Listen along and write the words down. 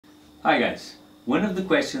Hi guys, one of the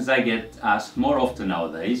questions I get asked more often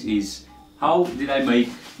nowadays is how did I make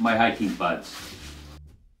my hiking pads?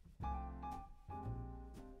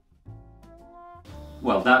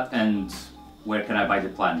 Well, that and where can I buy the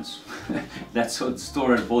plans? That's what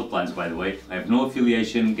store at boat plans, by the way. I have no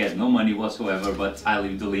affiliation, get no money whatsoever, but I'll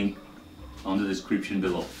leave the link on the description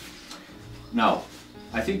below. Now,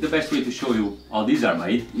 I think the best way to show you how these are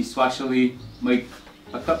made is to actually make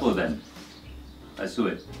a couple of them. Let's do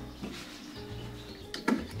it.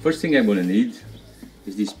 First thing I'm going to need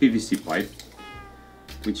is this PVC pipe,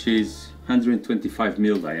 which is 125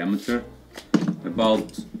 mil diameter,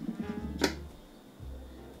 about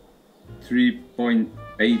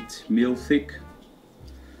 3.8 mil thick.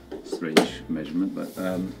 Strange measurement, but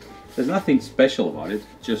there's nothing special about it,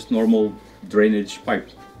 just normal drainage pipe.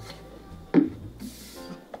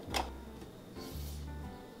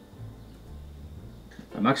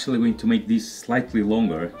 I'm actually going to make these slightly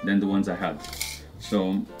longer than the ones I had.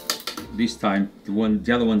 So this time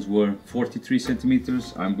the other ones were 43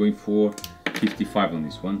 centimeters. I'm going for 55 on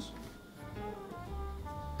these ones.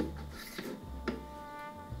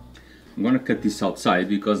 I'm gonna cut this outside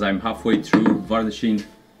because I'm halfway through varnishing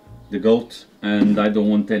the goat and I don't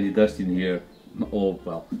want any dust in here, or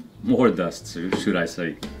well, more dust should I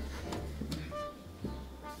say.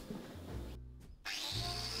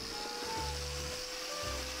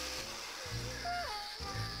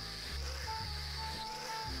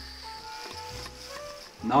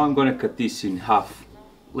 Now I'm gonna cut this in half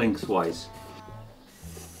lengthwise.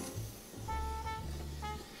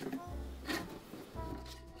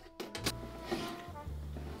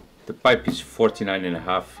 The pipe is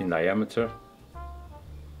 49.5 in diameter,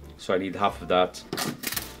 so I need half of that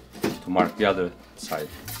to mark the other side.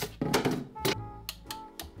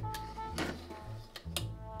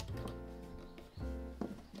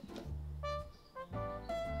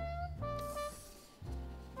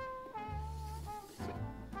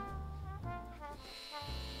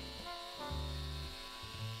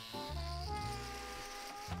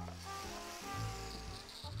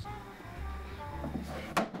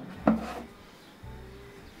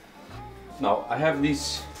 Now I have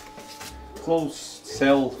this closed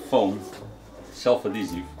cell foam,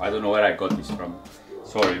 self-adhesive. I don't know where I got this from,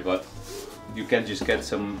 sorry, but you can just get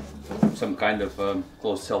some kind of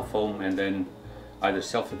closed cell foam and then either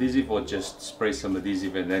self-adhesive or just spray some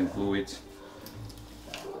adhesive and then glue it.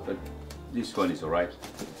 But this one is alright.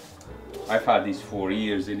 I've had this for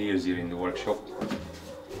years and years here in the workshop.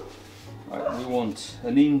 Right, we want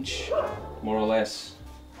an inch more or less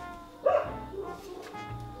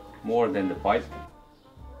more than the pipe.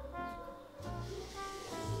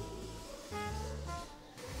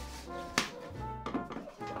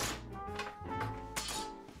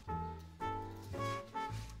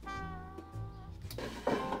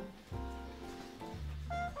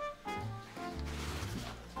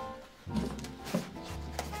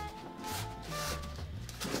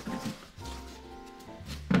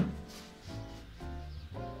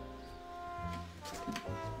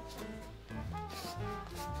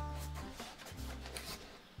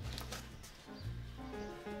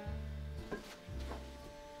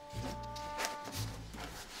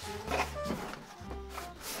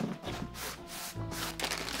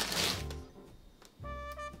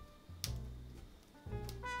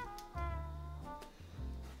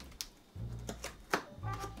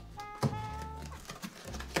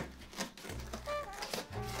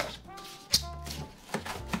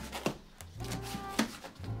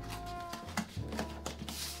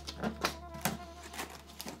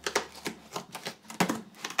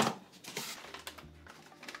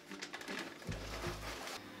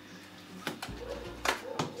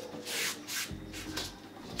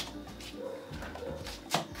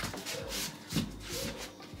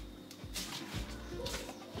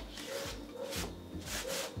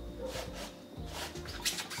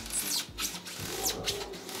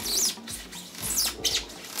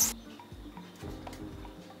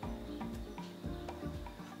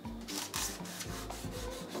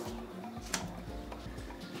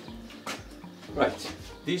 Right,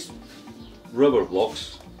 these rubber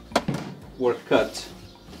blocks were cut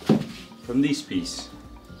from this piece,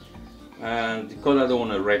 and because I don't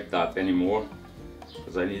want to wreck that anymore,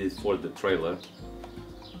 because I need it for the trailer,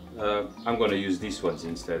 I'm going to use these ones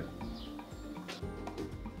instead.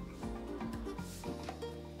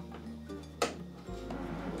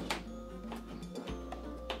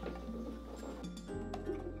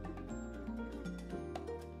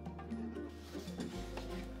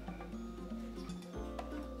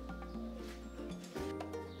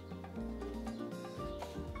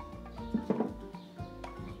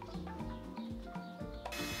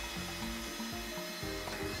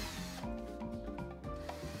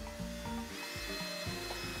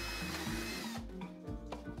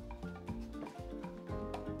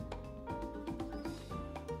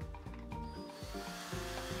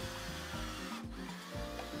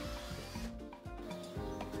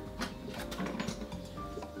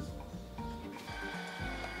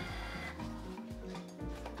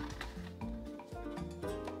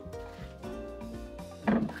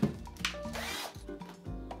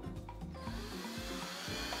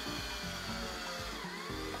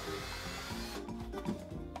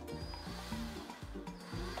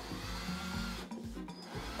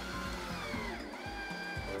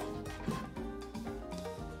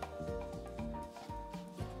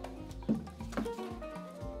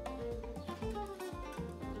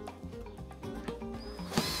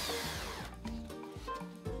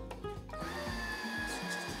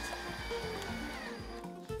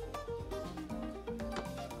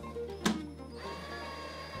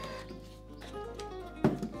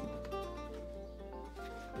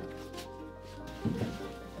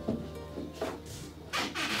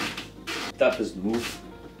 that doesn't move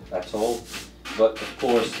at all. But of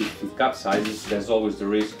course, if it capsizes, there's always the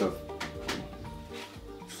risk of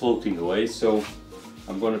floating away. So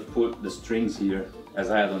I'm going to put the strings here as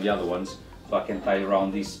I had on the other ones, so I can tie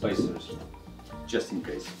around these spacers, just in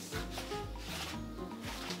case.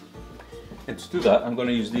 And to do that, I'm going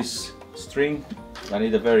to use this string. I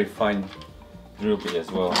need a very fine drill bit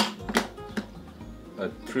as well. A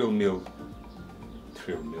 3 mil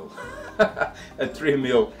a 3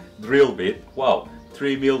 mil drill bit. Wow,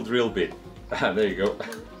 3 mil drill bit. There you go.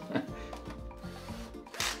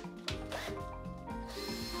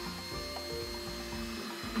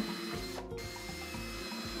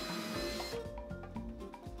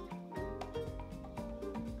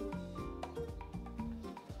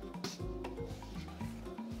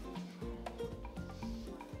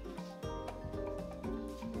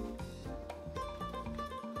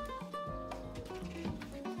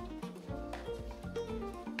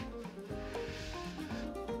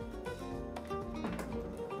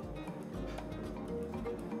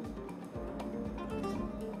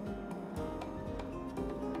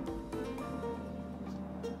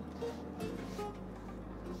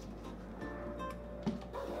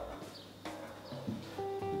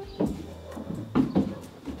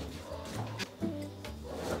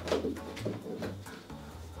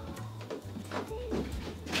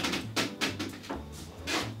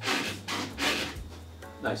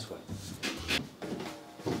 Nice one.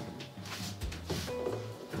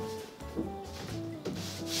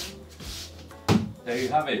 There you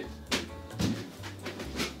have it.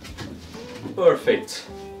 Perfect.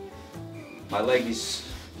 My leg is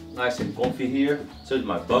nice and comfy here, so is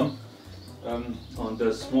my bum. On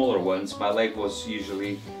the smaller ones, my leg was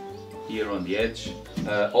usually here on the edge.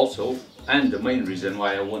 Also, and the main reason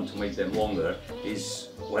why I want to make them longer is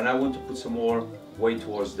when I want to put some more weight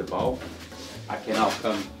towards the bow, I can now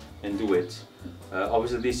come and do it.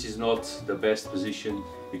 Obviously this is not the best position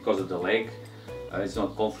because of the leg. It's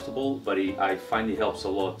not comfortable, but I find it helps a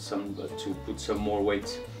lot to put some more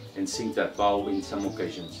weight and sink that bow in some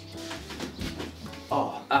occasions.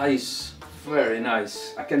 Oh, nice, very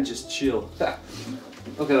nice. I can just chill.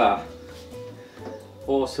 Look at that.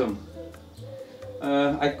 Awesome.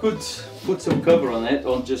 I could put some cover on it,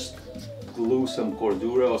 or just glue some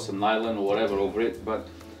cordura or some nylon or whatever over it, but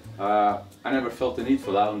I never felt the need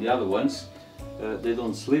for that on the other ones. They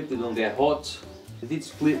don't slip, they don't get hot. It did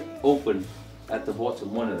split open at the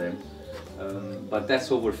bottom, one of them, but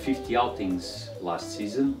that's over 50 outings last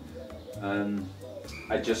season.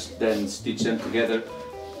 I just then stitched them together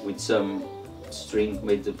with some string,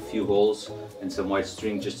 made a few holes and some white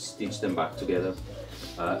string, just stitched them back together,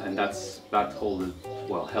 and that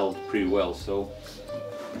held pretty well. So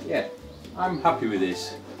yeah, I'm happy with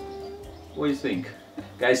this. What do you think?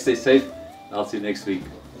 Guys, stay safe. I'll see you next week.